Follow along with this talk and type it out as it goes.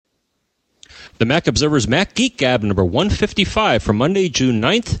The Mac Observer's Mac Geek Gab number 155 from Monday, June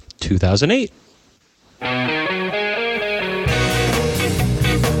 9th, 2008.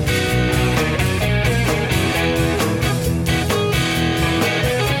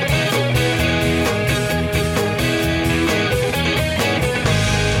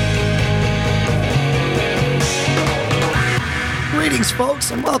 Greetings,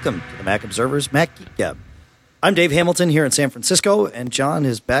 folks, and welcome to the Mac Observer's Mac Geek Gab. I'm Dave Hamilton here in San Francisco, and John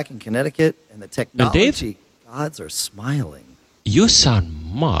is back in Connecticut, and the technology gods are smiling. You sound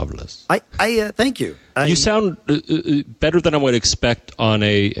marvelous. I thank you. You sound better than I would expect on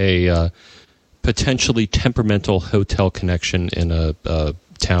a potentially temperamental hotel connection in a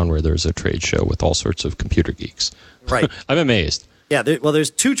town where there's a trade show with all sorts of computer geeks. Right. I'm amazed. Yeah,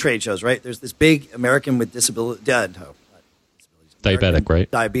 there's two trade shows, right? There's this big American with Diabetic, right?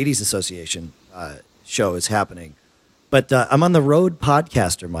 Diabetes Association show is happening. But I'm on the Rode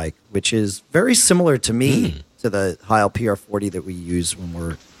Podcaster mic, which is very similar to me, to the Heil PR40 that we use when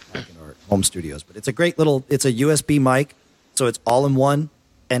we're back in our home studios. But it's a great it's a USB mic, so it's all in one.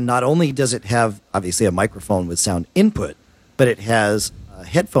 And not only does it have, obviously, a microphone with sound input, but it has a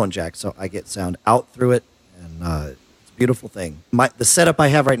headphone jack, so I get sound out through it. And it's a beautiful thing. The setup I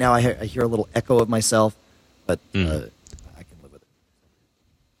have right now, I hear a little echo of myself, but I can live with it.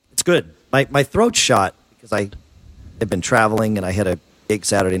 It's good. My throat's shot because I had been traveling and I had a gig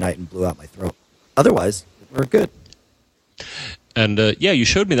Saturday night and blew out my throat. Otherwise, we're good. And you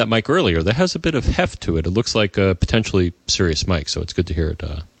showed me that mic earlier. That has a bit of heft to it. It looks like a potentially serious mic, so it's good to hear it.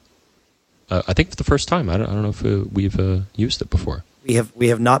 I think for the first time. I don't know if we've used it before. We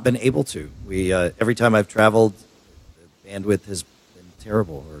have not been able to. We every time I've traveled, the bandwidth has been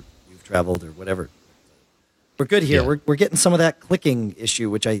terrible, or you've traveled, or whatever. We're good here. Yeah. We're getting some of that clicking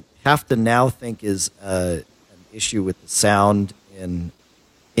issue, which I have to now think is an issue with the sound in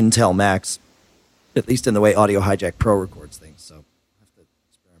Intel Macs, at least in the way Audio Hijack Pro records things. So, I have to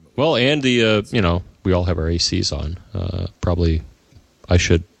experiment. Well, and the we all have our ACs on. Probably, I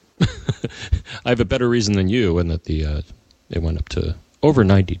should. I have a better reason than you, in that they went up to over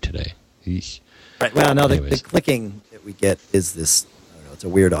 90 today. Eesh. Right. Well, no, the clicking that we get is this. It's a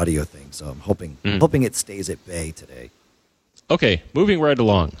weird audio thing, so I'm hoping it stays at bay today. Okay, moving right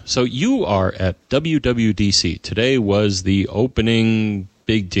along. So you are at WWDC. Today was the opening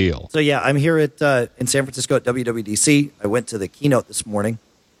big deal. So yeah, I'm here in San Francisco at WWDC. I went to the keynote this morning,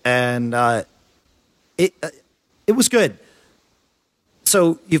 and it was good.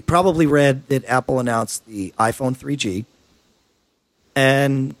 So you've probably read that Apple announced the iPhone 3G,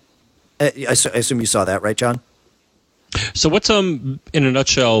 and I assume you saw that, right, John? So what's in a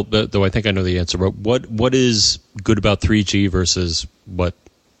nutshell, though I think I know the answer, but what is good about 3G versus what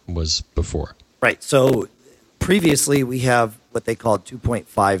was before? Right. So previously we have what they called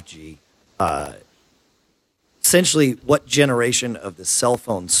 2.5G. Essentially, what generation of the cell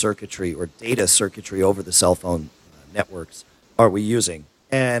phone circuitry or data circuitry over the cell phone networks are we using?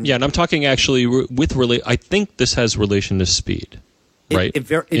 And I'm talking actually with I think this has relation to speed, right?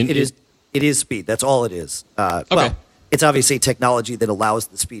 It is speed. That's all it is. Okay. Well, it's obviously technology that allows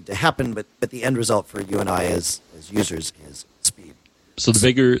the speed to happen, but the end result for you and I as users is speed. So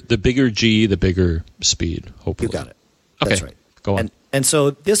the bigger G, the bigger speed, hopefully. You got it. Okay. That's right. Go on. And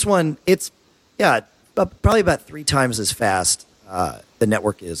so this one, it's probably about 3 times as fast the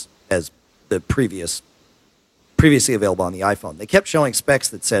network is as the previously available on the iPhone. They kept showing specs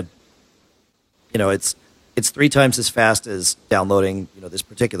that said, it's 3 times as fast as downloading, this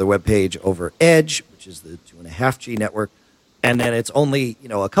particular web page over Edge, which is the 2.5G network, and then it's only,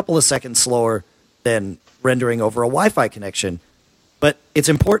 a couple of seconds slower than rendering over a Wi-Fi connection. But it's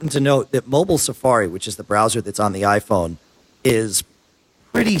important to note that mobile Safari, which is the browser that's on the iPhone, is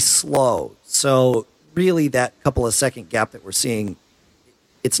pretty slow. So really that couple of second gap that we're seeing,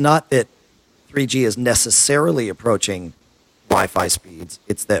 it's not that 3G is necessarily approaching Wi-Fi speeds.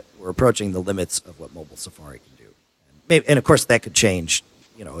 It's that we're approaching the limits of what mobile Safari can do. And of course, that could change,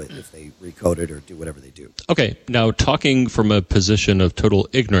 if they recode it or do whatever they do. Okay, now talking from a position of total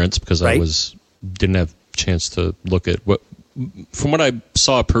ignorance, because right? I didn't have a chance to look at from what I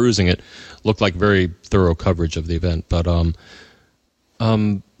saw perusing it, looked like very thorough coverage of the event. But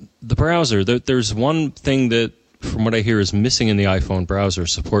the browser, there's one thing that, from what I hear, is missing in the iPhone browser: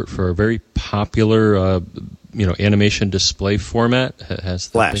 support for a very popular animation display format. Has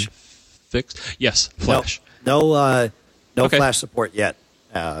that Flash been fixed? Yes, Flash. No okay. Flash support yet.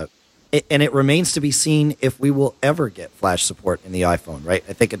 And it remains to be seen if we will ever get Flash support in the iPhone, right?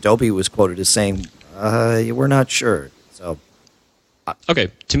 I think Adobe was quoted as saying, we're not sure. So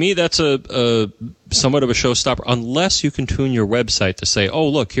Okay, to me that's a somewhat of a showstopper unless you can tune your website to say, "Oh,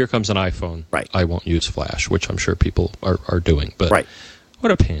 look, here comes an iPhone. Right. I won't use Flash," which I'm sure people are doing. But Right.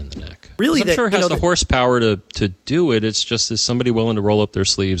 what a pain in the neck. Really, I'm sure it has the horsepower to do it. It's just is somebody willing to roll up their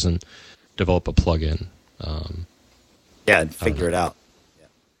sleeves and develop a plug-in. And figure it out.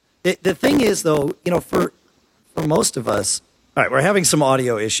 Yeah. The thing is, though, for most of us, all right, we're having some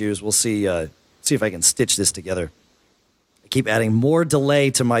audio issues. We'll see if I can stitch this together. I keep adding more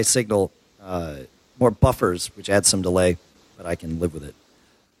delay to my signal, more buffers, which adds some delay, but I can live with it.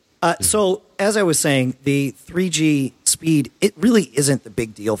 So, as I was saying, the 3G speed, it really isn't the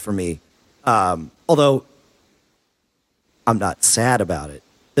big deal for me, although I'm not sad about it.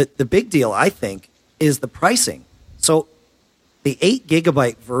 The big deal, I think, is the pricing. So, the 8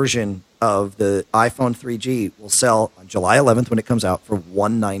 gigabyte version of the iPhone 3G will sell on July 11th when it comes out for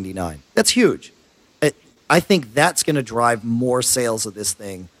 $199. That's huge. I think that's going to drive more sales of this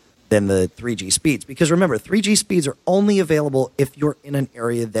thing than the 3G speeds. Because remember, 3G speeds are only available if you're in an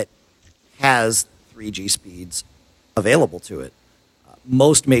area that has 3G speeds available to it.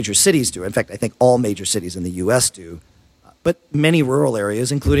 Most major cities do. In fact, I think all major cities in the U.S. do. But many rural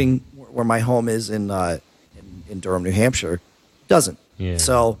areas, including where my home is in Durham, New Hampshire, doesn't. Yeah.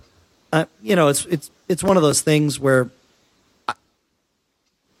 So, it's one of those things where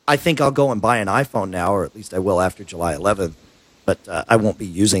I think I'll go and buy an iPhone now, or at least I will after July 11th. But I won't be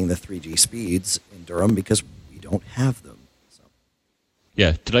using the 3G speeds in Durham because we don't have them. So.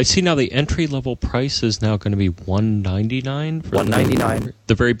 Yeah. Did I see now the entry-level price is now going to be $199 for $199.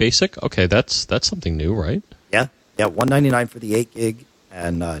 The very basic? Okay, that's something new, right? Yeah, $199 for the 8 gig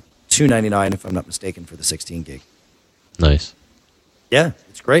and $299, if I'm not mistaken, for the 16 gig. Nice. Yeah,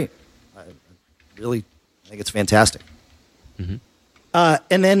 it's great. I think it's fantastic. Mm-hmm.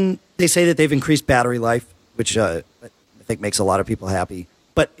 And then they say that they've increased battery life, which I think makes a lot of people happy.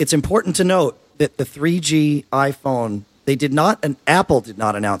 But it's important to note that the 3G iPhone, Apple did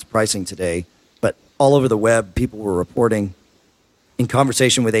not announce pricing today, but all over the web, people were reporting in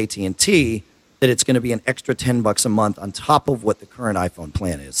conversation with AT&T that it's going to be an extra $10 a month on top of what the current iPhone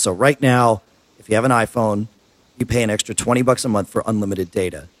plan is. So right now, if you have an iPhone, you pay an extra $20 a month for unlimited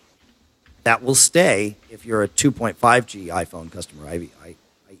data. That will stay if you're a 2.5G iPhone customer, i.e.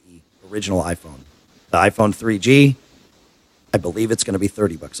 original iPhone. The iPhone 3G, I believe it's going to be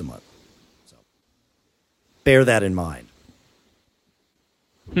 $30 a month. So bear that in mind.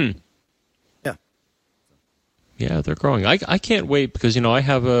 Yeah. Yeah, they're growing. I can't wait because, I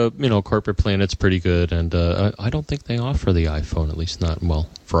have a, corporate plan that's pretty good, and I don't think they offer the iPhone, at least not,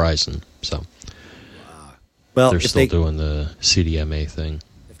 Verizon. So Well, they're still doing the CDMA thing.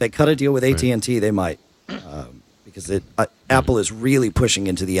 If they cut a deal with AT&T, they might, because Apple is really pushing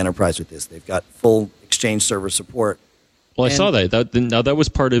into the enterprise with this. They've got full Exchange server support. Well, I saw that. Now, that was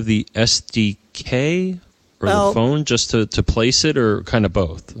part of the SDK or the phone, just to place it, or kind of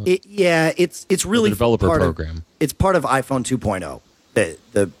both? It's really the developer program. It's part of iPhone 2.0,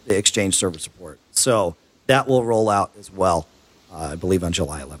 the Exchange server support. So that will roll out as well, I believe, on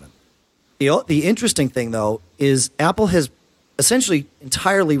July 11th. The interesting thing, though, is Apple has essentially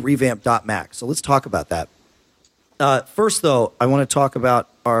entirely revamped .Mac. So let's talk about that. First, though, I want to talk about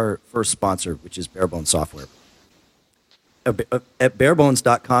our first sponsor, which is Barebones Software. At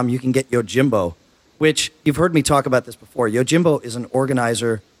barebones.com, you can get Yojimbo, which you've heard me talk about this before. Yojimbo is an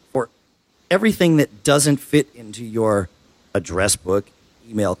organizer for everything that doesn't fit into your address book,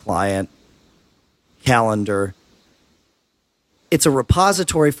 email client, calendar. It's a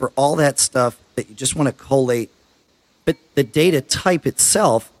repository for all that stuff that you just want to collate, but the data type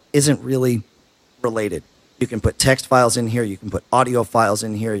itself isn't really related. You can put text files in here, you can put audio files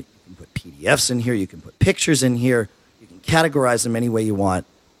in here, you can put PDFs in here, you can put pictures in here, you can categorize them any way you want,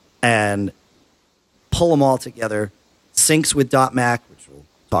 and pull them all together. Syncs with .Mac, which we'll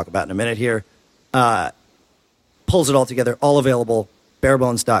talk about in a minute here. Pulls it all together, all available,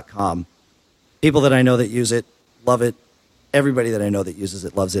 barebones.com. People that I know that use it, love it. Everybody that I know that uses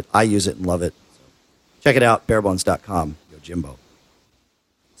it loves it. I use it and love it. So check it out, barebones.com, Yojimbo.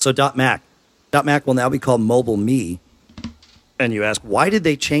 So .Mac. .Mac will now be called Mobile Me. And you ask, why did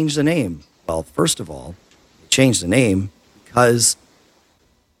they change the name? Well, first of all, they changed the name because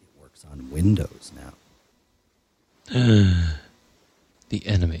it works on Windows now. The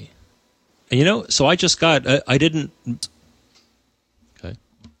enemy. And so I just got, I didn't. Okay.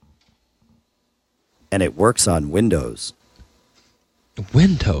 And it works on Windows.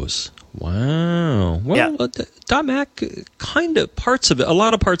 Windows. Wow. Well, yeah. .Mac, kind of parts of it, a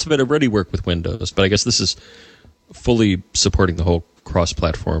lot of parts of it already work with Windows, but I guess this is fully supporting the whole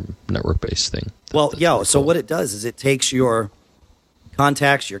cross-platform network-based thing. So what it does is it takes your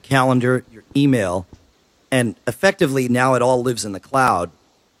contacts, your calendar, your email, and effectively now it all lives in the cloud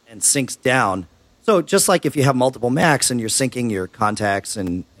and syncs down. So just like if you have multiple Macs and you're syncing your contacts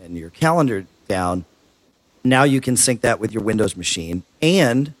and your calendar down, now you can sync that with your Windows machine,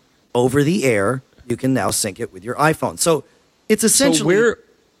 and over the air, you can now sync it with your iPhone. So it's essentially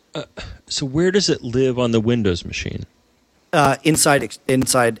So where does it live on the Windows machine?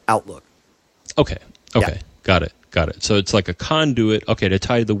 inside Outlook. Okay. Yeah. Got it. So it's like a conduit. Okay, to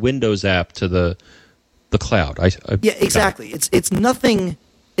tie the Windows app to the cloud. Yeah, exactly. It's nothing.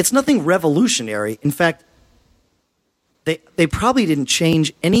 It's nothing revolutionary. In fact, they probably didn't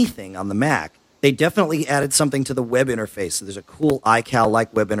change anything on the Mac. They definitely added something to the web interface. So there's a cool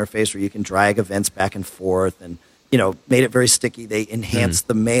iCal-like web interface where you can drag events back and forth, and made it very sticky. They enhanced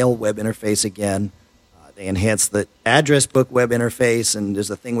the mail web interface again. They enhanced the address book web interface, and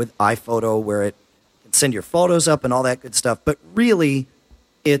there's a thing with iPhoto where it can send your photos up and all that good stuff. But really,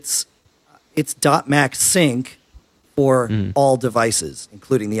 it's .Mac Sync for all devices,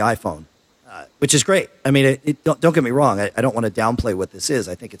 including the iPhone, which is great. I mean, don't get me wrong. I don't want to downplay what this is.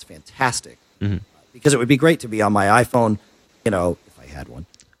 I think it's fantastic because it would be great to be on my iPhone, if I had one,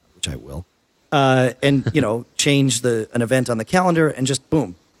 which I will, and change an event on the calendar and just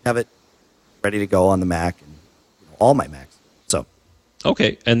boom, have it ready to go on the Mac and all my Macs. So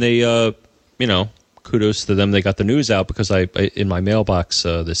okay, and they kudos to them. They got the news out because I in my mailbox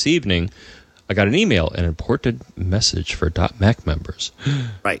this evening, I got an important message for .Mac members.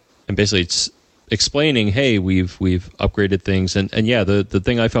 Right. And basically it's explaining, hey, we've upgraded things, and yeah, the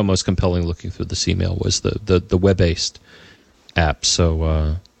thing I found most compelling looking through this email was the web-based app.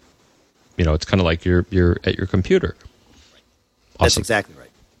 So it's kind of like you're at your computer. Awesome. That's exactly right.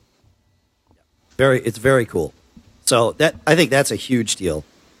 It's very cool. So I think that's a huge deal.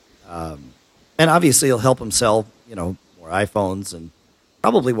 And obviously it'll help them sell, more iPhones, and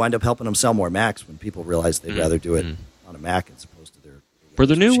probably wind up helping them sell more Macs when people realize they'd rather do it on a Mac as opposed to their. Were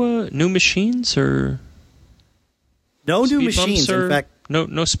there new machines or no new machines? Or, in fact,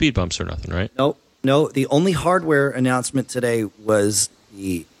 no speed bumps or nothing, right? No. The only hardware announcement today was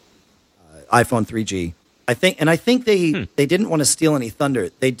the iPhone 3G. I think they didn't want to steal any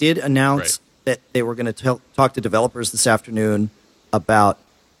thunder. They did announce that they were going to talk to developers this afternoon about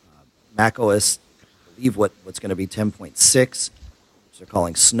Mac OS. I believe what's going to be 10.6. Which they're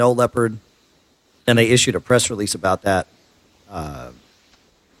calling Snow Leopard, and they issued a press release about that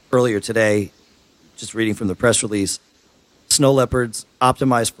earlier today. Just reading from the press release, Snow Leopard's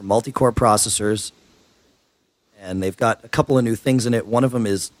optimized for multi-core processors, and they've got a couple of new things in it. One of them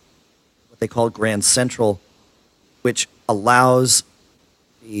is what they call Grand Central, which allows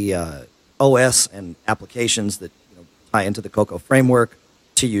the OS and applications that tie into the Cocoa framework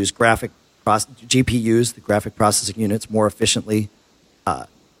to use GPUs, the graphic processing units, more efficiently.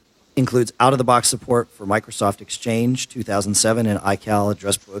 Includes out-of-the-box support for Microsoft Exchange 2007 and iCal,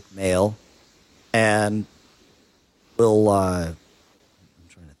 address book, mail, and will. I'm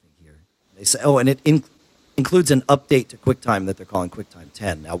trying to think here. They say, and it includes an update to QuickTime that they're calling QuickTime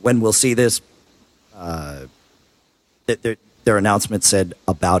 10. Now, when we'll see this, their announcement said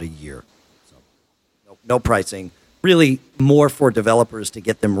about a year. So, no pricing. Really, more for developers to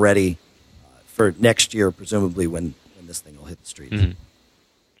get them ready for next year, presumably when this thing will hit the streets. Mm-hmm.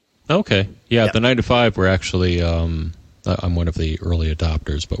 Okay. Yeah, the 9 to 5, we're actually, I'm one of the early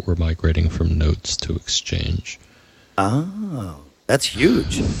adopters, but we're migrating from Notes to Exchange. Oh, that's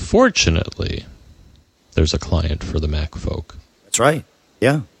huge. Fortunately, there's a client for the Mac folk. That's right.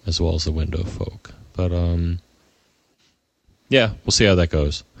 Yeah. As well as the Windows folk. But, yeah, we'll see how that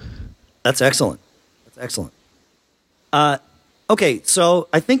goes. That's excellent. Okay, so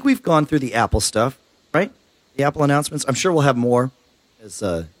I think we've gone through the Apple stuff, right? The Apple announcements. I'm sure we'll have more as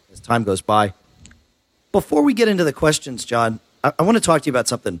time goes by. Before we get into the questions, John, I want to talk to you about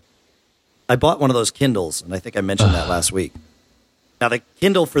something. I bought one of those Kindles, and I think I mentioned that last week. Now, the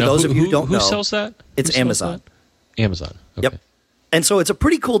Kindle, for those of you who don't know, who sells that? It's Amazon. Amazon. Okay. Yep. And so it's a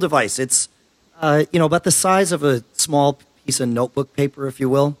pretty cool device. It's about the size of a small piece of notebook paper, if you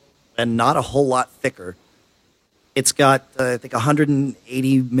will, and not a whole lot thicker. It's got, I think,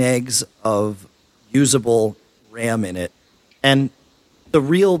 180 megs of usable RAM in it. And the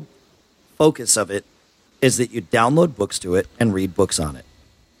real focus of it is that you download books to it and read books on it.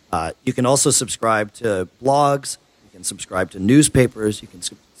 You can also subscribe to blogs. You can subscribe to newspapers. You can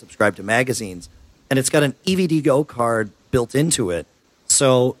subscribe to magazines. And it's got an EVDGO card built into it.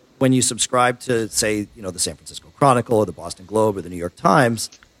 So when you subscribe to, say, the San Francisco Chronicle or the Boston Globe or the New York Times,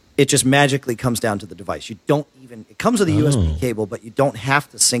 it just magically comes down to the device. It comes with a USB cable, but you don't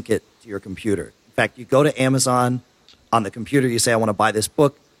have to sync it to your computer. In fact, you go to Amazon, on the computer. You say, I want to buy this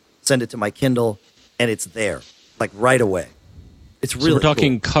book, send it to my Kindle, and it's there, like right away. It's really So we're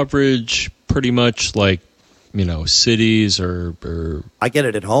talking cool. coverage pretty much like, cities or I get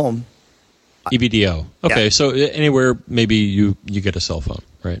it at home. EVDO. Okay, Yeah. so anywhere maybe you get a cell phone,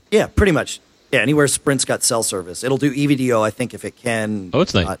 right? Yeah, pretty much. Yeah, anywhere Sprint's got cell service. It'll do EVDO, I think, if it can. Oh,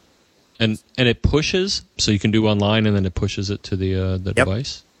 it's nice. And it pushes, so you can do online, and then it pushes it to the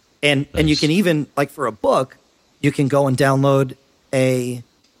device. And you Nice. can even, like for a book, you can go and download a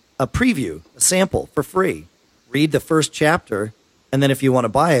preview, a sample for free. Read the first chapter, and then if you want to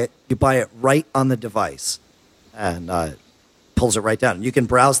buy it, you buy it right on the device. And pulls it right down. You can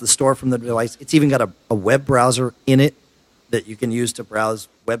browse the store from the device. It's even got a web browser in it that you can use to browse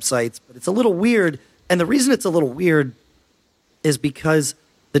websites. But it's a little weird. And the reason it's a little weird is because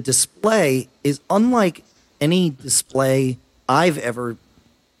the display is unlike any display I've ever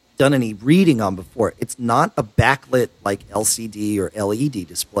done any reading on before. It's not a backlit like LCD or LED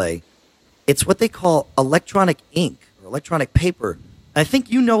display. It's what they call electronic ink or electronic paper. I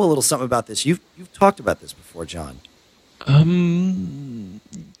think you know a little something about this. You've talked about this before, John.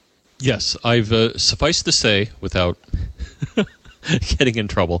 Yes, I've suffice to say, without getting in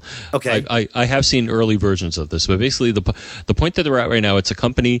trouble. Okay. I have seen early versions of this, but basically the point that they're at right now, it's a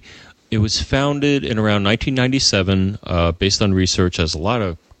company. It was founded in around 1997, based on research, as a lot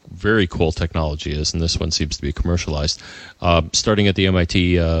of very cool technology is, and this one seems to be commercialized, starting at the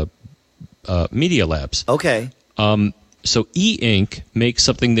MIT Media Labs. Okay. So E-Ink makes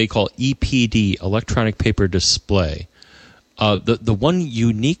something they call EPD, electronic paper display. The one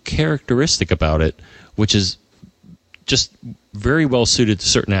unique characteristic about it, which is just very well suited to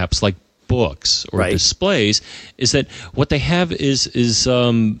certain apps like books or Right. displays, is that what they have is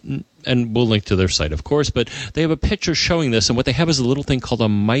and we'll link to their site, of course, but they have a picture showing this, and what they have is a little thing called a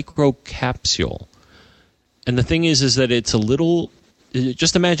microcapsule. And the thing is that it's a little,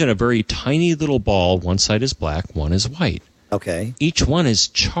 just imagine a very tiny little ball. One side is black, one is white. Okay. Each one is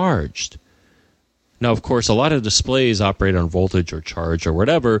charged. Now, of course, a lot of displays operate on voltage or charge or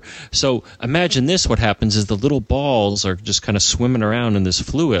whatever. So imagine this. What happens is the little balls are just kind of swimming around in this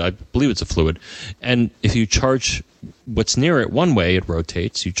fluid. I believe it's a fluid. And if you charge what's near it one way, it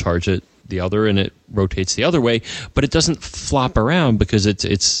rotates. You charge it the other, and it rotates the other way. But it doesn't flop around because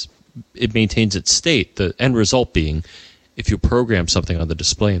it maintains its state. The end result being, if you program something on the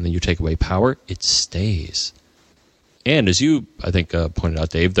display and then you take away power, it stays. And as you, I think, pointed out,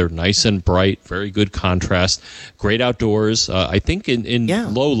 Dave, they're nice and bright, very good contrast, great outdoors. I think in Yeah.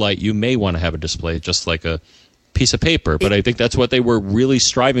 low light, you may want to have a display just like a piece of paper. But I think that's what they were really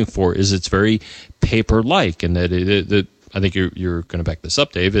striving for, is it's very paper-like. And that I think you're going to back this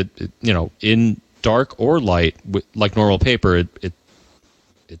up, Dave. In dark or light, like normal paper,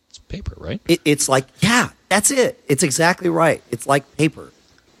 it's paper, right? It's like, yeah, that's it. It's exactly right. It's like paper.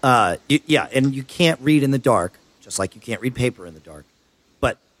 And you can't read in the dark, just like you can't read paper in the dark.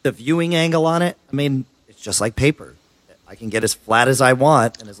 But the viewing angle on it, I mean, it's just like paper. I can get as flat as I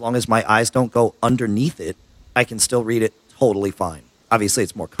want, and as long as my eyes don't go underneath it, I can still read it totally fine. Obviously,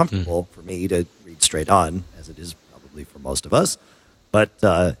 it's more comfortable for me to read straight on, as it is probably for most of us. But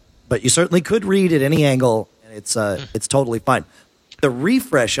you certainly could read at any angle, and it's totally fine. The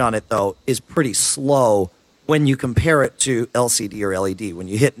refresh on it, though, is pretty slow when you compare it to LCD or LED. When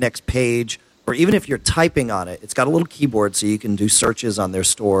you hit next page, or even if you're typing on it, it's got a little keyboard so you can do searches on their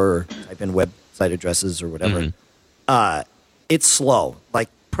store or type in website addresses or whatever. It's slow, like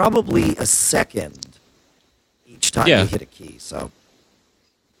probably a second each time Yeah. you hit a key. So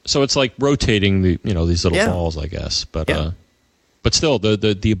it's like rotating these little Yeah. balls, I guess. But Yeah. but still,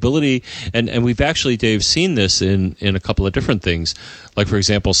 the ability, and we've actually, Dave, seen this in a couple of different things. Like, for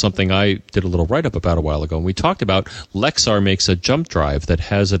example, something I did a little write-up about a while ago, and we talked about Lexar makes a jump drive that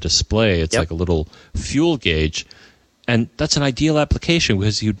has a display. It's Yep. like a little fuel gauge. And that's an ideal application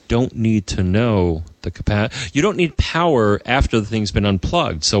because you don't need to know the capacity. You don't need power after the thing's been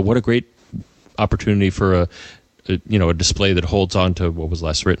unplugged. So what a great opportunity for a display that holds on to what was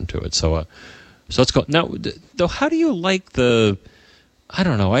last written to it. So let's go. Now, though, how do you like I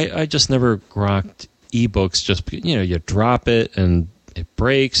don't know. I just never grokked ebooks. Just, you drop it and it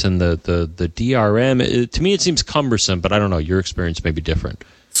breaks, and the DRM. To me, it seems cumbersome, but I don't know. Your experience may be different.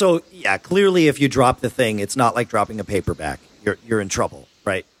 So, yeah, clearly if you drop the thing, it's not like dropping a paperback. You're in trouble,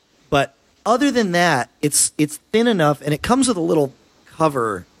 right? But other than that, it's thin enough, and it comes with a little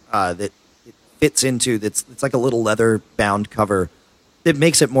cover that it fits into. It's like a little leather-bound cover that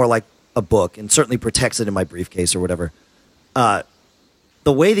makes it more like a book and certainly protects it in my briefcase or whatever.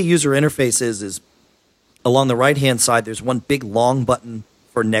 The way the user interface is along the right-hand side, there's one big long button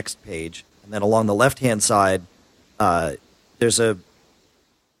for next page, and then along the left-hand side, there's a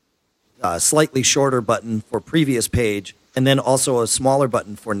slightly shorter button for previous page, and then also a smaller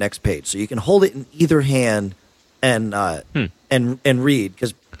button for next page. So you can hold it in either hand and read,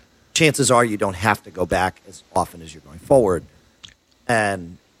 because chances are you don't have to go back as often as you're going forward.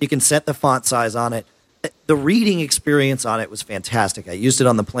 And you can set the font size on it. The reading experience on it was fantastic. I used it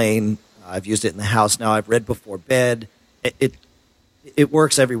on the plane. I've used it in the house now. I've read before bed. It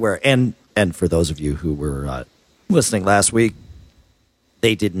works everywhere. And for those of you who were listening last week,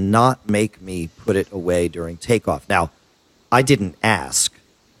 they did not make me put it away during takeoff. Now, I didn't ask,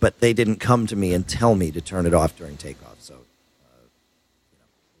 but they didn't come to me and tell me to turn it off during takeoff. So,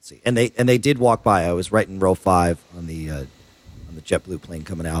 let's see. And they did walk by. I was right in row 5 on the JetBlue plane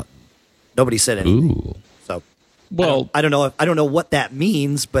coming out. Nobody said anything. Ooh. So, well, I don't know what that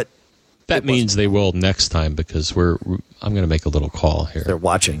means, but that means they will next time, because I'm going to make a little call here. They're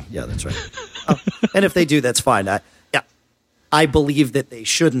watching. Yeah, that's right. And if they do, that's fine. I believe that they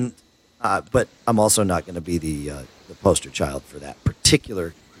shouldn't, but I'm also not going to be the poster child for that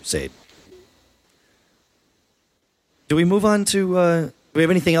particular crusade. Do we move on to? Do we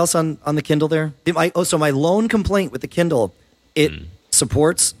have anything else on the Kindle there? So my lone complaint with the Kindle, it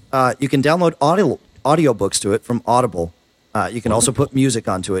supports. You can download audiobooks to it from Audible. You can also put music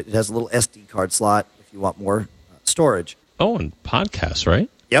onto it. It has a little SD card slot if you want more storage. Oh, and podcasts, right?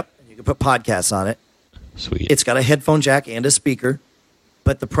 Yep. You can put podcasts on it. Sweet. It's got a headphone jack and a speaker.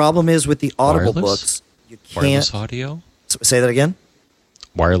 But the problem is with the Audible books, you can't. Wireless audio? Say that again?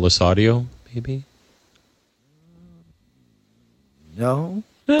 Wireless audio, maybe? No.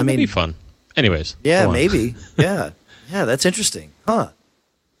 That'd be fun. Anyways. Yeah, maybe. Yeah, that's interesting. Huh.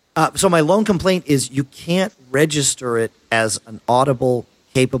 So my lone complaint is you can't register it as an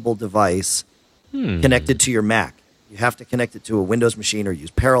Audible-capable device connected to your Mac. You have to connect it to a Windows machine or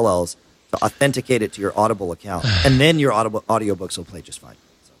use Parallels to authenticate it to your Audible account, and then your audiobooks will play just fine.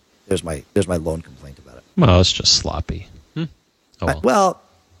 So there's my lone complaint about it. Well, it's just sloppy. Oh, well,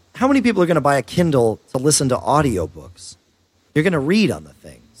 how many people are going to buy a Kindle to listen to audiobooks? You're going to read on the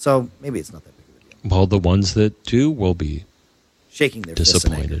thing, so maybe it's not that big of a deal. Well, the ones that do will be shaking their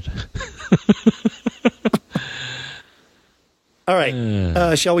disappointed. All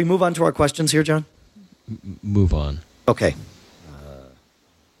right, shall we move on to our questions here, John? Move on. Okay.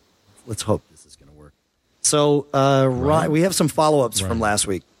 Let's hope this is going to work. So, Ryan, we have some follow-ups from last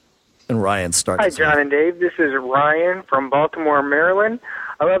week. And Ryan starts. Hi, John and Dave. This is Ryan from Baltimore, Maryland.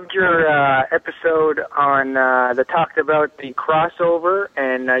 I loved your episode on that talked about the crossover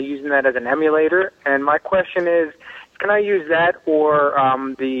and using that as an emulator. And my question is, can I use that or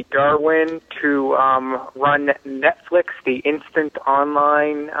the Darwin to run Netflix, the instant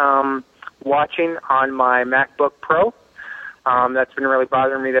online watching on my MacBook Pro? That's been really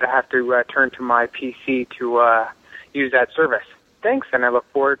bothering me that I have to turn to my PC to use that service. Thanks, and I look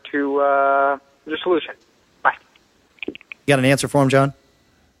forward to your solution. Bye. You got an answer for him, John?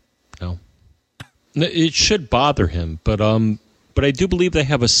 No. It should bother him, but I do believe they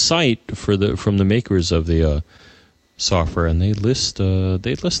have a site from the makers of the software, and they list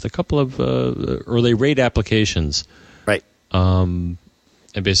a couple of or they rate applications. Right. And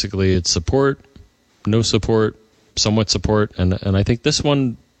basically, it's support, no support, somewhat support, and I think this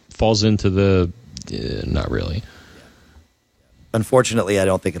one falls into the not really. Unfortunately, I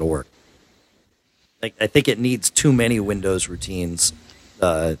don't think it'll work. I think it needs too many Windows routines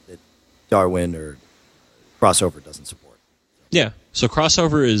that Darwin or Crossover doesn't support. Yeah, so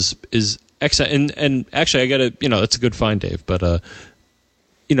Crossover is excellent, and actually, I gotta that's a good find, Dave. But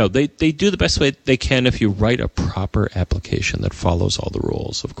they do the best way they can if you write a proper application that follows all the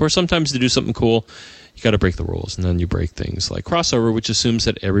rules. Of course, sometimes to do something cool, you got to break the rules, and then you break things like Crossover, which assumes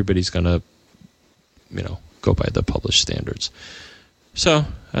that everybody's gonna go by the published standards. So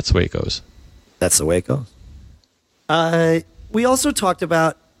that's the way it goes. That's the way it goes. We also talked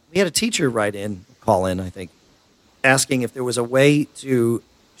about, we had a teacher call in, I think, asking if there was a way to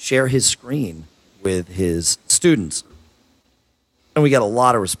share his screen with his students. And we got a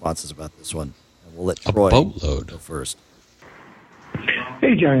lot of responses about this one. And we'll let Troy go first.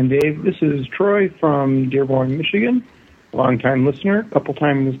 Hey, John and Dave. This is Troy from Dearborn, Michigan. Long-time listener,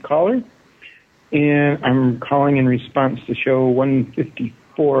 couple-time caller. And I'm calling in response to show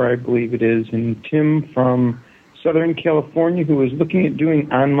 154, I believe it is, and Tim from Southern California, who is looking at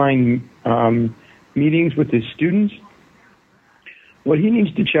doing online meetings with his students. What he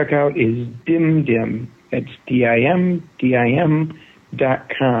needs to check out is DimDim. That's DIM.com.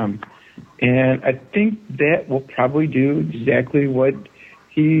 And I think that will probably do exactly what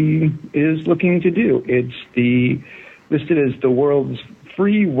he is looking to do. It's listed as the world's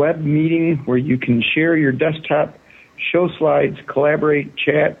free web meeting where you can share your desktop show slides, collaborate,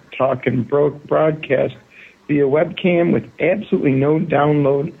 chat, talk, and broadcast via webcam with absolutely no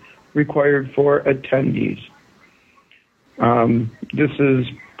download required for attendees. This is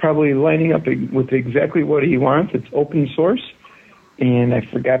probably lining up with exactly what he wants. It's open source, and I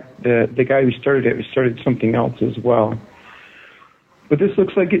forgot the guy who started it started something else as well. But this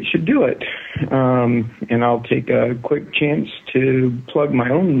looks like it should do it. And I'll take a quick chance to plug my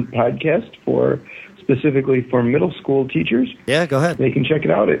own podcast specifically for middle school teachers. Yeah, go ahead. They can check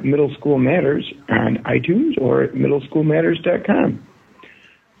it out at Middle School Matters on iTunes or at middleschoolmatters.com.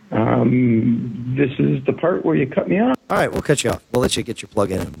 This is the part where you cut me off. All right, we'll cut you off. We'll let you get your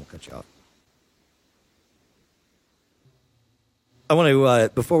plug in and we'll cut you off. I want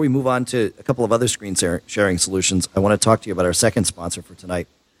to, before we move on to a couple of other screen sharing solutions, I want to talk to you about our second sponsor for tonight,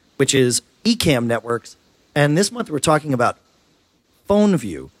 which is Ecamm Networks. And this month we're talking about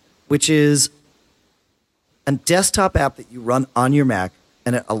PhoneView, which is a desktop app that you run on your Mac,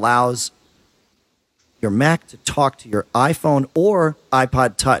 and it allows your Mac to talk to your iPhone or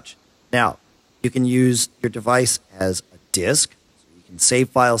iPod Touch. Now, you can use your device as a disk, so you can save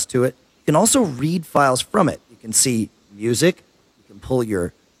files to it. You can also read files from it. You can see music. You can pull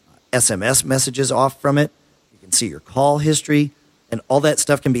your SMS messages off from it. You can see your call history, and all that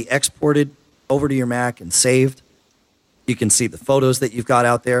stuff can be exported over to your Mac and saved. You can see the photos that you've got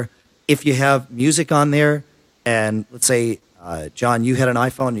out there. If you have music on there, and let's say, John, you had an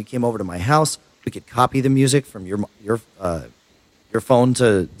iPhone and you came over to my house, we could copy the music from your phone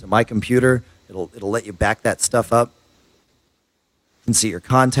to my computer. It'll let you back that stuff up. You can see your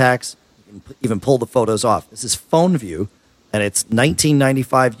contacts. You can even pull the photos off. This is PhoneView, and it's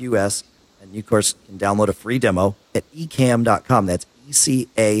 $19.95 US. And you, of course, can download a free demo at ecamm.com. That's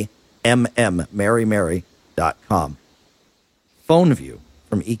ECAMM, MaryMary.com. PhoneView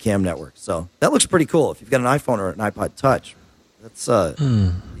from Ecamm Network. So that looks pretty cool. If you've got an iPhone or an iPod Touch, that's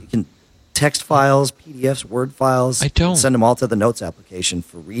you can text files, PDFs, Word files. I don't. Send them all to the Notes application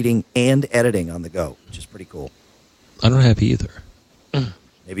for reading and editing on the go, which is pretty cool. I don't have either.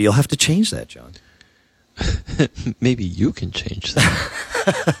 Maybe you'll have to change that, John. Maybe you can change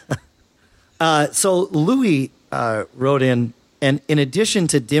that. So Louis wrote in, and in addition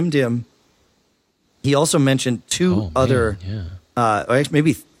to DimDim, he also mentioned or actually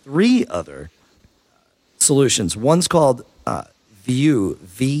maybe three other solutions. One's called View,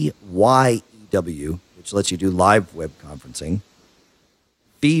 VYEW, which lets you do live web conferencing.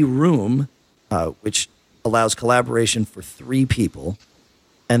 VRoom, which allows collaboration for 3 people.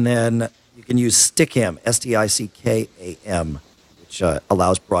 And then you can use Stickam, STICKAM, which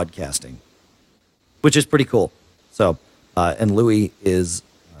allows broadcasting, which is pretty cool. So, and Louis is,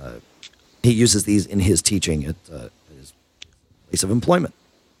 he uses these in his teaching at his place of employment.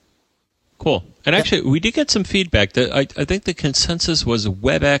 Cool. And actually, we did get some feedback that I think the consensus was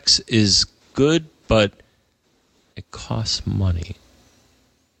WebEx is good, but it costs money.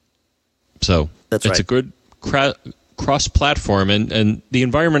 So That's it's right. a good cross-platform, and the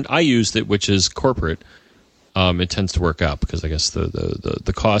environment I used it, which is corporate, it tends to work out because I guess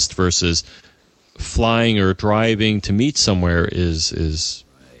the cost versus flying or driving to meet somewhere is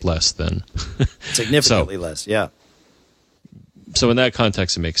less than Significantly less, yeah. So in that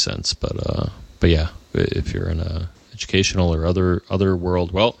context, it makes sense. But yeah, if you're in a educational or other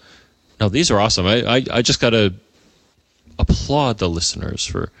world, well, no, these are awesome. I just got to applaud the listeners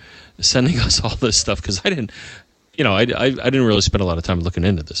for sending us all this stuff because I didn't really spend a lot of time looking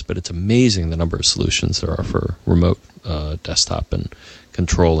into this, but it's amazing the number of solutions there are for remote desktop and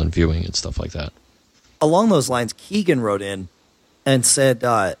control and viewing and stuff like that. Along those lines, Keegan wrote in and said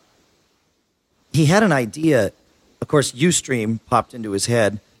he had an idea. Of course, Ustream popped into his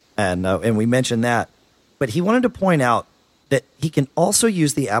head, and we mentioned that. But he wanted to point out that he can also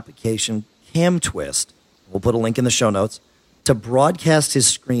use the application CamTwist. We'll put a link in the show notes to broadcast his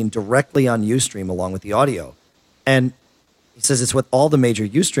screen directly on Ustream along with the audio. And he says it's what all the major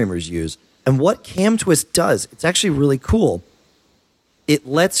Ustreamers use. And what CamTwist does, it's actually really cool. It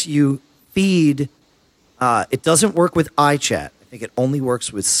lets you feed. It doesn't work with iChat. I think it only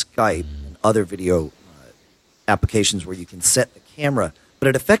works with Skype and other video applications where you can set the camera. But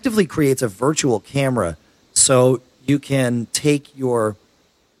it effectively creates a virtual camera, so you can take your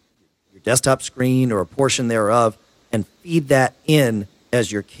desktop screen or a portion thereof and feed that in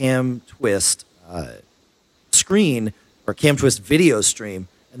as your CamTwist screen or CamTwist video stream,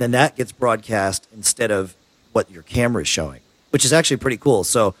 and then that gets broadcast instead of what your camera is showing, which is actually pretty cool.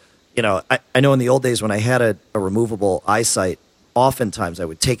 So, I know in the old days when I had a removable iSight, oftentimes I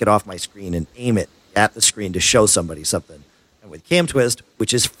would take it off my screen and aim it at the screen to show somebody something. And with CamTwist,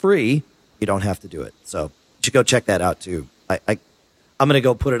 which is free, you don't have to do it. So should go check that out too. I'm going to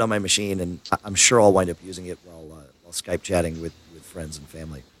go put it on my machine, and I'm sure I'll wind up using it while Skype chatting with friends and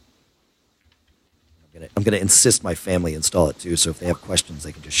family. I'm going to insist my family install it too, so if they have questions,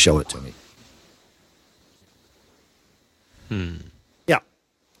 they can just show it to me. Yeah.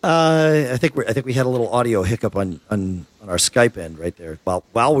 I think we had a little audio hiccup on our Skype end right there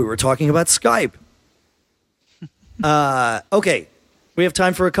while we were talking about Skype. Okay, we have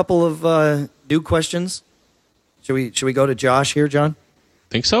time for a couple of new questions. Should we go to Josh here, John?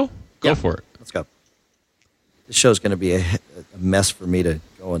 Think so? Go for it. Let's go. This show's going to be a mess for me to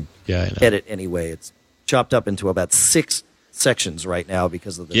go and edit anyway. It's chopped up into about 6 sections right now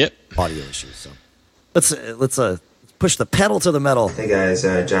because of the audio issues. So let's push the pedal to the metal. Hey guys,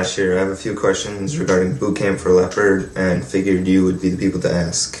 Josh here. I have a few questions regarding Boot Camp for Leopard and figured you would be the people to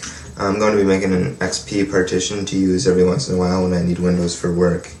ask. I'm going to be making an XP partition to use every once in a while when I need Windows for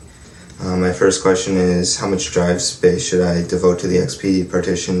work. My first question is, how much drive space should I devote to the XP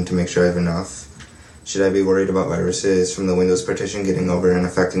partition to make sure I have enough? Should I be worried about viruses from the Windows partition getting over and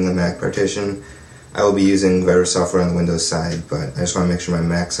affecting the Mac partition? I will be using virus software on the Windows side, but I just want to make sure my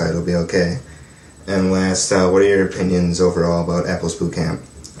Mac side will be okay. And last, what are your opinions overall about Apple's Boot Camp?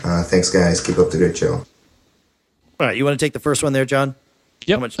 Thanks, guys. Keep up the great show. All right, you want to take the first one there, John?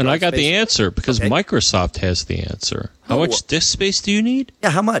 Yep, and I got the answer because Microsoft has the answer. How much disk space do you need?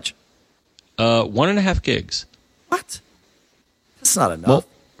 Yeah, how much? 1.5 gigs. What? That's not enough. Well,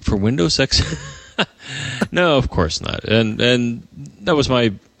 for Windows X... No, of course not. And that was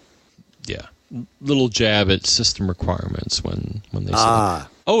my little jab at system requirements when they said,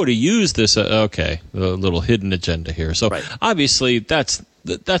 "Oh, to use this." Okay, a little hidden agenda here. So obviously that's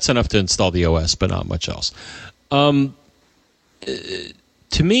enough to install the OS, but not much else. To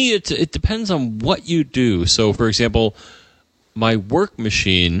me, it depends on what you do. So, for example, my work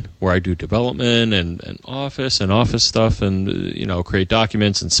machine where I do development and office stuff and create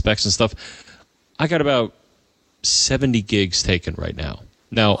documents and specs and stuff, I got about 70 gigs taken right now.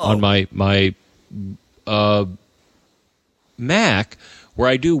 Now on my Mac, where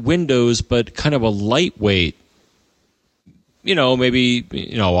I do Windows, but kind of a lightweight,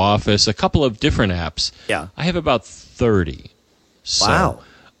 maybe Office, a couple of different apps. Yeah, I have about 30. So wow.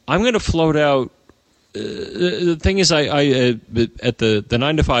 I'm going to float out. The thing is, I at the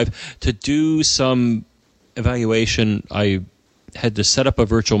 9 to 5 to do some evaluation. I had to set up a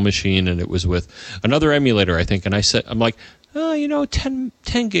virtual machine, and it was with another emulator, I think. And I'm like, 10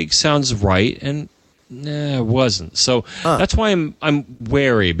 gigs sounds right, and it wasn't. So that's why I'm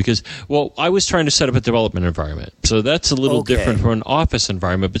wary because, I was trying to set up a development environment, so that's a little different from an Office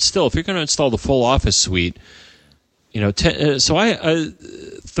environment. But still, if you're going to install the full Office suite, 10, so I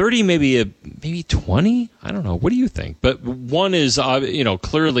 30, maybe 20. I don't know. What do you think? But one is,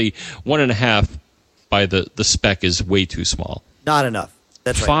 clearly 1.5 by the spec is way too small. Not enough.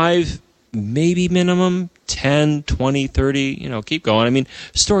 That's 5, maybe minimum, 10, 20, 30, keep going. I mean,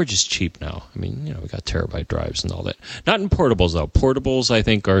 storage is cheap now. I mean, we got terabyte drives and all that. Not in portables, though. Portables, I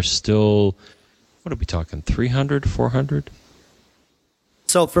think, are still, what are we talking, 300, 400?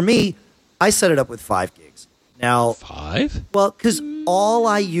 So for me, I set it up with 5 gigs. Now, 5? Well, because all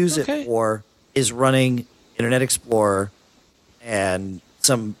I use it for is running Internet Explorer and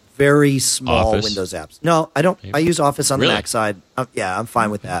some very small Office. Windows apps. No, I don't. Maybe. I use Office on the Really? Mac side. I'm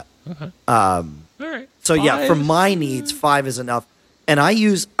fine with that. Okay. All right. So 5. for my needs, 5 is enough. And I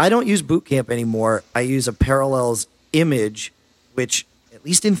don't use Boot Camp anymore. I use a Parallels image, which at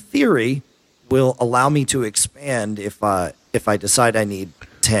least in theory will allow me to expand if I decide I need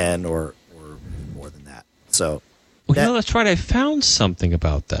 10 or more than that. So that's right. I found something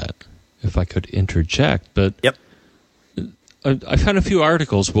about that. If I could interject, but yep. I found a few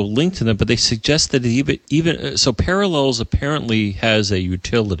articles. We'll link to them, but they suggest that even so, Parallels apparently has a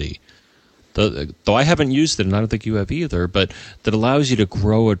utility. Though I haven't used it, and I don't think you have either, but that allows you to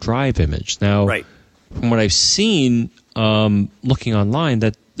grow a drive image. Now, from what I've seen, looking online,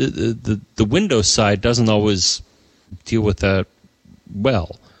 that the Windows side doesn't always deal with that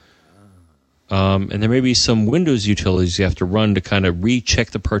well. And there may be some Windows utilities you have to run to kind of recheck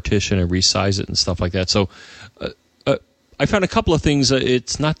the partition and resize it and stuff like that. So I found a couple of things.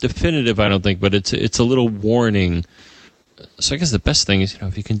 It's not definitive, I don't think, but it's a little warning. So I guess the best thing is,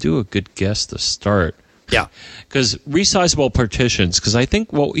 if you can do a good guess to start. Yeah. Because resizable partitions, because I think,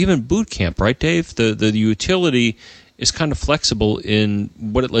 even Boot Camp, right, Dave? The utility is kind of flexible in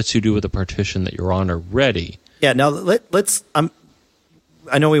what it lets you do with the partition that you're on already. Yeah, now let's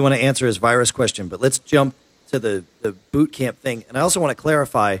I know we want to answer his virus question, but let's jump to the Boot Camp thing. And I also want to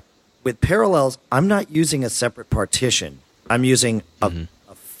clarify, with Parallels, I'm not using a separate partition. I'm using a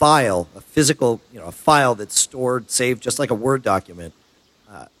file, a physical, a file that's stored, saved, just like a Word document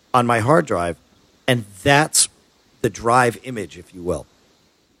on my hard drive, and that's the drive image, if you will.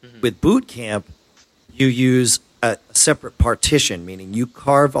 With Boot Camp, you use a separate partition, meaning you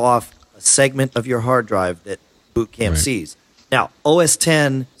carve off a segment of your hard drive that Boot Camp sees. Now, OS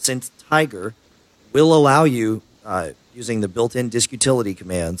X, since Tiger, will allow you, using the built-in disk utility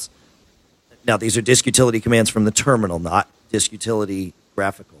commands. Now, these are disk utility commands from the terminal, not disk utility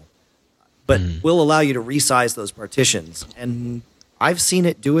graphical. But will allow you to resize those partitions. And I've seen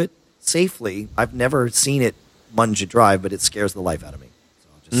it do it safely. I've never seen it munge a drive, but it scares the life out of me. So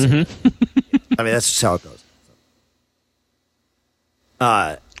I'll just say that. I mean, that's just how it goes.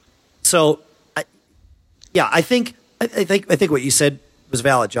 I think what you said was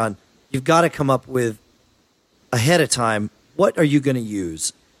valid, John. You've got to come up with ahead of time, what are you going to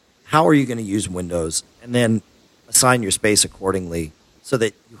use? How are you going to use Windows? And then assign your space accordingly so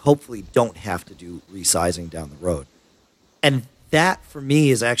that you hopefully don't have to do resizing down the road. And that, for me,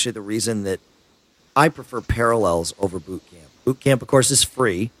 is actually the reason that I prefer Parallels over Boot Camp. Boot Camp, of course, is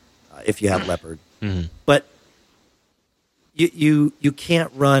free if you have Leopard. But you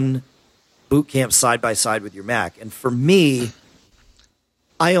can't run Boot Camp side by side with your Mac. And for me,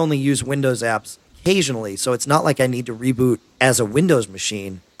 I only use Windows apps occasionally, so it's not like I need to reboot as a Windows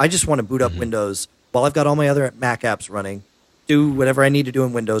machine. I just want to boot up Windows while I've got all my other Mac apps running, do whatever I need to do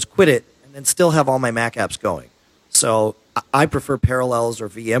in Windows, quit it, and then still have all my Mac apps going. So I prefer Parallels or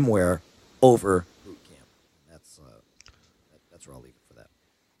VMware over Boot Camp. That's where I'll leave it for that.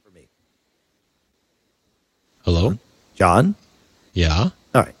 For me. Hello? John? Yeah?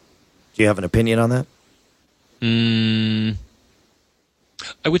 All right. Do you have an opinion on that?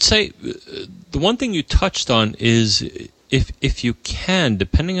 I would say the one thing you touched on is if you can,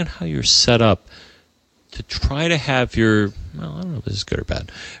 depending on how you're set up, to try to have I don't know if this is good or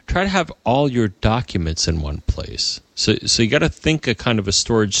bad, try to have all your documents in one place. So you got to think a kind of a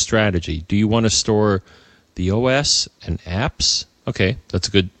storage strategy. Do you want to store the OS and apps? Okay, that's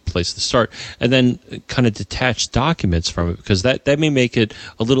a good place to start. And then kind of detach documents from it, because that may make it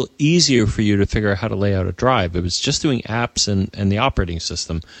a little easier for you to figure out how to lay out a drive. If it was just doing apps and the operating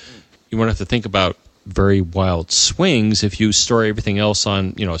system, you won't have to think about very wild swings if you store everything else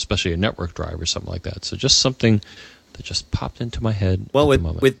on, especially a network drive or something like that. So just something that just popped into my head. Well,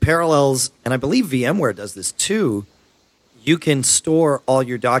 with Parallels, and I believe VMware does this too, you can store all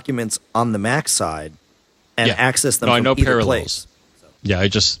your documents on the Mac side and access them from either Parallels. place. Yeah, I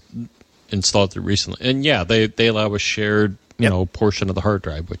just installed it recently. And they allow a shared, portion of the hard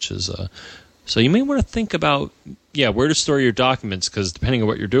drive, which is so you may want to think about where to store your documents, because depending on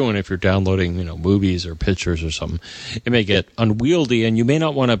what you're doing, if you're downloading, movies or pictures or something, it may get unwieldy, and you may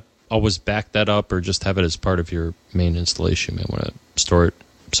not want to always back that up or just have it as part of your main installation. You may want to store it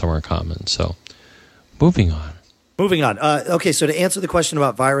somewhere common. So, moving on. Okay, so to answer the question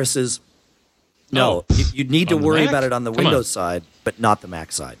about viruses, no, you need to worry about it on the Windows side, but not the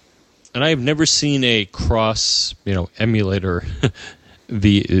Mac side. And I have never seen a cross, emulator,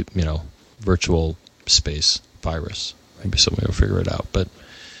 virtual space virus. Maybe somebody will figure it out, but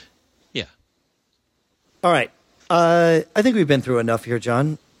yeah. All right. I think we've been through enough here,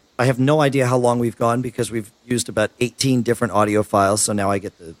 John. I have no idea how long we've gone because we've used about 18 different audio files, so now I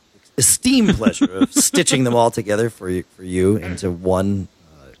get the esteemed pleasure of stitching them all together for you into one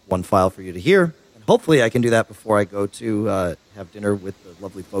file for you to hear. And hopefully I can do that before I go to have dinner with the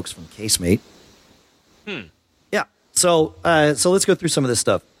lovely folks from Casemate. Yeah. So let's go through some of this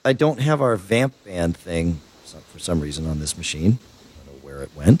stuff. I don't have our Vamp Band thing for some reason on this machine. I don't know where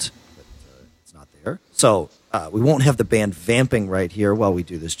it went, but it's not there. So we won't have the band vamping right here while we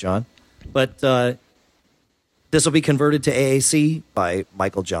do this, John. But this will be converted to AAC by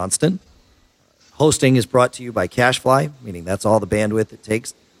Michael Johnston. Hosting is brought to you by CacheFly, meaning that's all the bandwidth it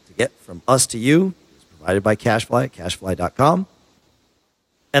takes to get from us to you. It's provided by CacheFly at cachefly.com.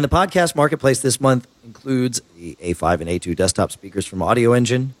 And the podcast marketplace this month includes the A5 and A2 desktop speakers from Audio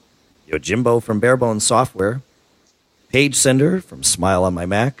Engine, Yojimbo from Barebones Software, Page Sender from Smile on My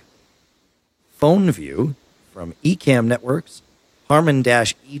Mac, PhoneView from Ecamm Networks,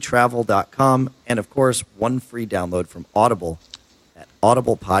 Harman-etravel.com, and of course, one free download from Audible at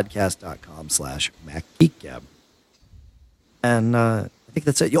audiblepodcast.com/MacGeekGab. And I think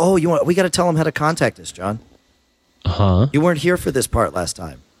that's it. Oh, we got to tell them how to contact us, John. Uh-huh. You weren't here for this part last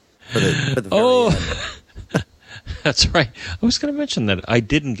time. For the very end. That's right. I was going to mention that I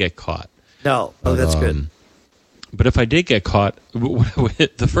didn't get caught. No. Oh, that's good. But if I did get caught,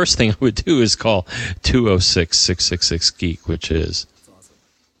 the first thing I would do is call 206-666-GEEK, which is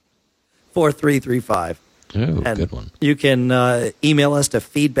 4335. Oh, And good one. you can email us to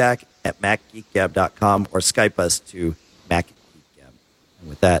feedback@macgeekgab.com or Skype us to macgeekgab. And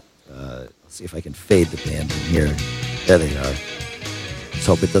with that, let's see if I can fade the band in here. There they are. Just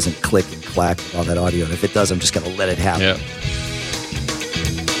hope it doesn't click and clack with all that audio. And if it does, I'm just going to let it happen. Yeah.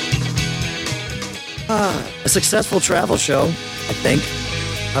 A successful travel show, I think.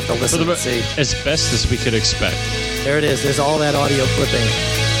 I'll have to listen and see. As best as we could expect. There it is. There's all that audio clipping.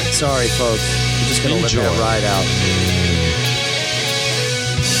 Sorry, folks. We're just going to let that ride out.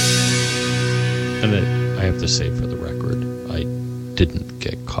 And I have to say, for the record, I didn't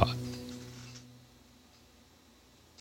get caught.